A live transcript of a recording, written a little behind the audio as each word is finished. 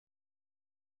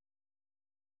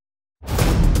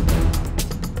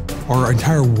Our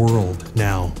entire world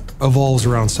now evolves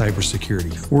around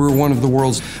cybersecurity. We're one of the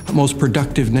world's most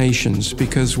productive nations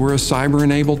because we're a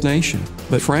cyber-enabled nation.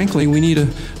 But frankly, we need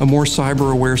a more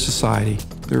cyber-aware society.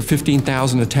 There are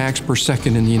 15,000 attacks per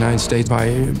second in the United States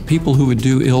by people who would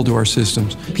do ill to our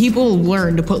systems. People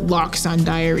learn to put locks on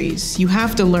diaries. You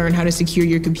have to learn how to secure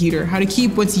your computer, how to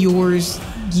keep what's yours.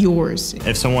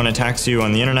 If someone attacks you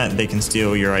on the internet, they can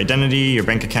steal your identity, your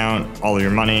bank account, all of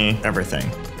your money,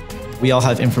 everything. We all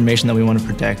have information that we want to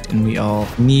protect, and we all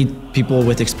need people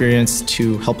with experience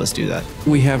to help us do that.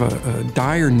 We have a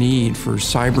dire need for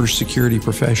cybersecurity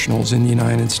professionals in the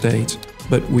United States,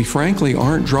 but we frankly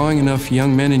aren't drawing enough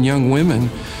young men and young women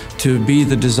to be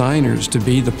the designers, to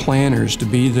be the planners, to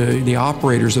be the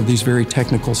operators of these very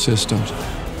technical systems.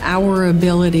 Our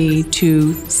ability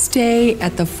to stay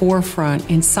at the forefront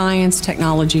in science,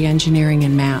 technology, engineering,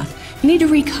 and math. We need to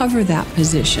recover that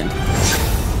position.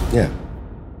 Yeah,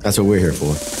 that's what we're here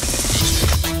for.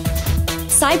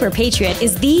 CyberPatriot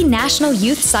is the national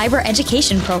youth cyber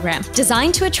education program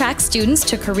designed to attract students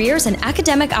to careers and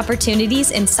academic opportunities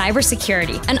in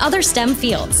cybersecurity and other STEM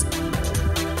fields.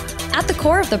 At the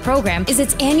core of the program is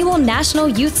its annual National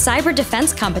Youth Cyber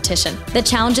Defense Competition that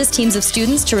challenges teams of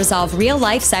students to resolve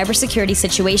real-life cybersecurity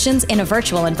situations in a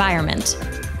virtual environment.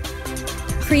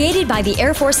 Created by the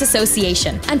Air Force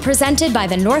Association and presented by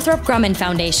the Northrop Grumman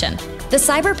Foundation, the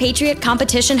CyberPatriot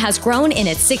competition has grown in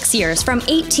its 6 years from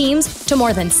 8 teams to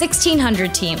more than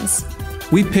 1,600 teams.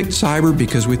 We picked cyber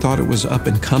because we thought it was up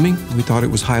and coming. We thought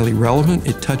it was highly relevant.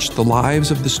 It touched the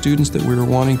lives of the students that we were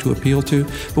wanting to appeal to,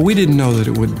 but we didn't know that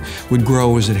it would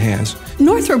grow as it has.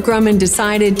 Northrop Grumman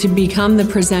decided to become the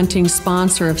presenting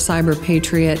sponsor of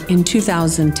CyberPatriot in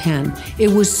 2010. It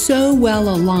was so well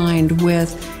aligned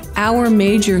with our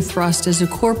major thrust as a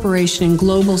corporation in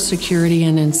global security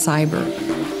and in cyber.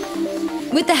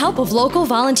 With the help of local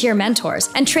volunteer mentors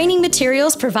and training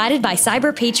materials provided by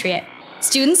CyberPatriot,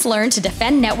 students learn to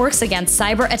defend networks against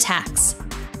cyber attacks.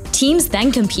 Teams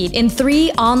then compete in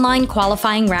 3 online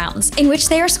qualifying rounds in which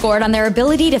they are scored on their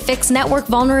ability to fix network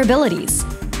vulnerabilities.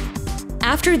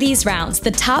 After these rounds,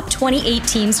 the top 28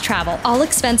 teams travel, all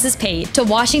expenses paid, to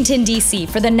Washington, D.C.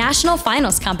 for the national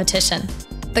finals competition.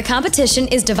 The competition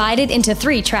is divided into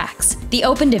 3 tracks: the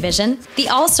Open Division, the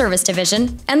All-Service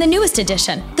Division, and the newest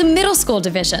edition, the Middle School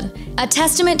Division, a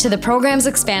testament to the program's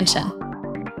expansion.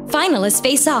 Finalists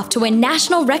face off to win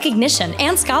national recognition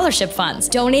and scholarship funds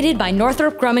donated by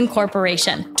Northrop Grumman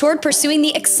Corporation toward pursuing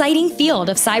the exciting field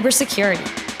of cybersecurity.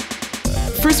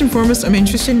 First and foremost, I'm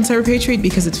interested in CyberPatriot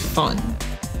because it's fun.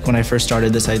 When I first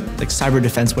started this, cyber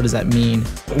defense, what does that mean?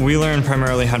 We learn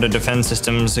primarily how to defend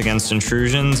systems against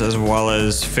intrusions, as well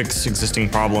as fix existing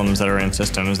problems that are in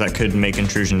systems that could make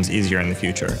intrusions easier in the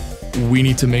future. We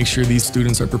need to make sure these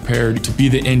students are prepared to be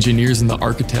the engineers and the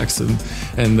architects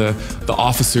and the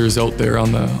officers out there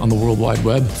on the World Wide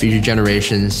Web. Future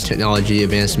generations, technology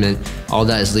advancement, all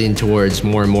that is leading towards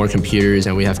more and more computers,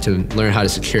 and we have to learn how to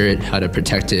secure it, how to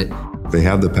protect it. They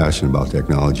have the passion about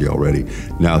technology already.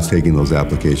 Now it's taking those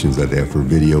applications that they have for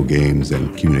video games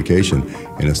and communication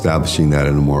and establishing that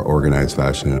in a more organized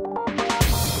fashion.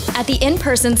 At the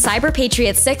in-person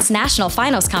CyberPatriot 6 National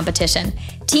Finals competition,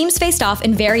 teams faced off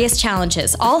in various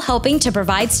challenges, all helping to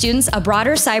provide students a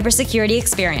broader cybersecurity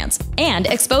experience and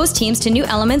expose teams to new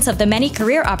elements of the many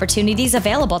career opportunities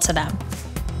available to them.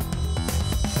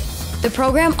 The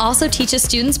program also teaches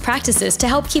students practices to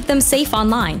help keep them safe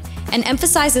online and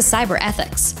emphasizes cyber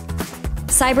ethics.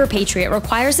 CyberPatriot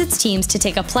requires its teams to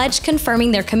take a pledge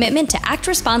confirming their commitment to act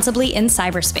responsibly in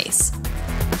cyberspace.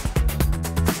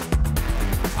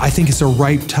 I think it's the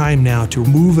right time now to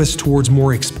move us towards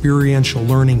more experiential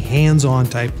learning, hands-on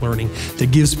type learning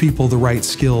that gives people the right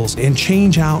skills and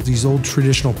change out these old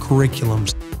traditional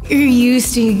curriculums. You're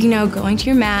used to, going to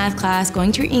your math class,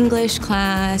 going to your English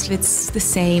class. It's the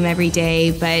same every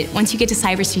day, but once you get to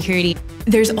cybersecurity,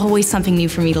 there's always something new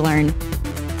for me to learn.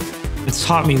 It's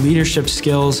taught me leadership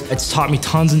skills. It's taught me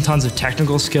tons and tons of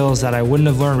technical skills that I wouldn't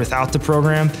have learned without the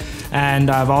program. And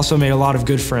I've also made a lot of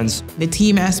good friends. The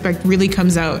team aspect really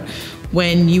comes out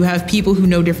when you have people who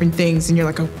know different things and you're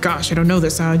like, oh gosh, I don't know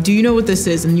this. Do you know what this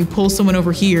is? And you pull someone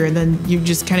over here and then you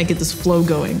just kind of get this flow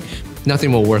going.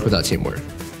 Nothing will work without teamwork.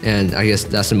 And I guess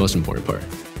that's the most important part.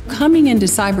 Coming into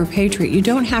CyberPatriot, you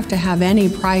don't have to have any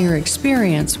prior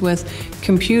experience with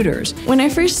computers. When I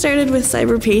first started with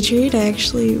CyberPatriot, I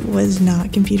actually was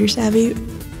not computer savvy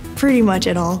pretty much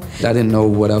at all. I didn't know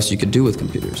what else you could do with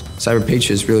computers. CyberPatriot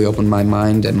has really opened my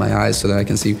mind and my eyes so that I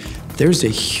can see there's a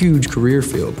huge career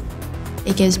field.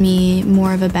 It gives me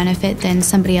more of a benefit than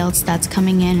somebody else that's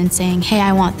coming in and saying, hey,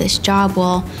 I want this job.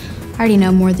 Well, I already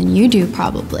know more than you do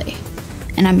probably,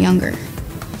 and I'm younger.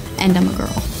 and I'm a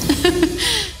girl.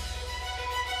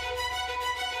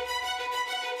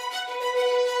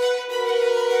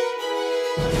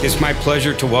 It's my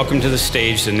pleasure to welcome to the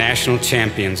stage the national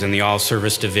champions in the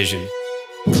all-service division.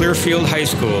 Clearfield High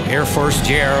School, Air Force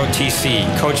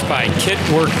JROTC, coached by Kit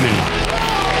Workman.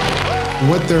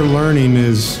 What they're learning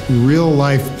is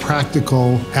real-life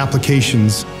practical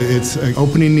applications. It's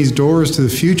opening these doors to the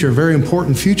future, a very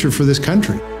important future for this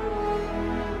country.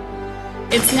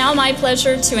 It's now my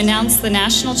pleasure to announce the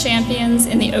national champions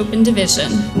in the open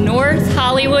division. North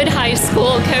Hollywood High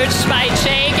School, coached by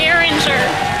Jay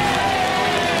Geringer.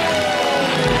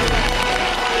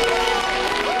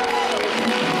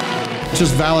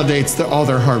 Just validates all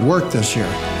their hard work this year.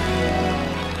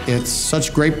 It's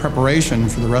such great preparation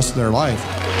for the rest of their life.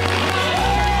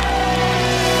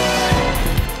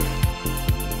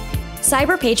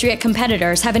 CyberPatriot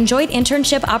competitors have enjoyed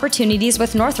internship opportunities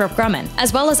with Northrop Grumman,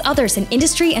 as well as others in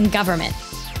industry and government.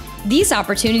 These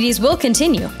opportunities will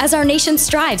continue as our nation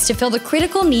strives to fill the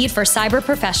critical need for cyber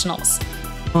professionals.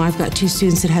 I've got 2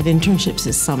 students that have internships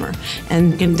this summer,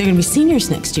 and they're going to be seniors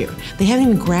next year. They haven't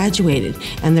even graduated,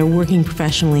 and they're working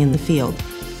professionally in the field.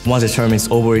 Once the term is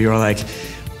over, you're like,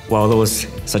 wow, that was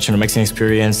such an amazing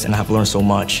experience, and I've learned so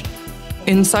much.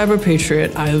 In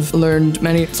CyberPatriot, I've learned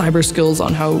many cyber skills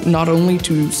on how not only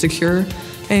to secure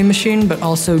a machine, but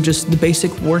also just the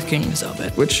basic workings of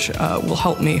it, which will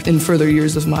help me in further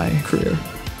years of my career.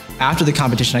 After the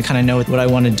competition, I kind of know what I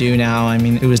want to do now. I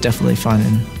mean, it was definitely fun,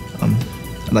 and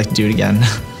I'd like to do it again.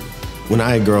 When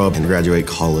I grow up and graduate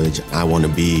college, I want to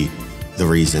be the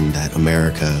reason that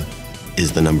America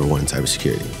is the #1 in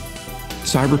cybersecurity.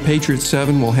 CyberPatriot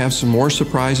 7 will have some more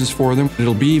surprises for them.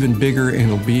 It'll be even bigger and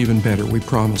it'll be even better. We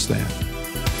promise that.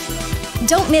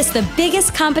 Don't miss the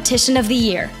biggest competition of the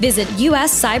year. Visit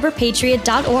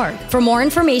uscyberpatriot.org for more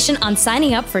information on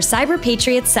signing up for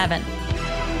CyberPatriot 7.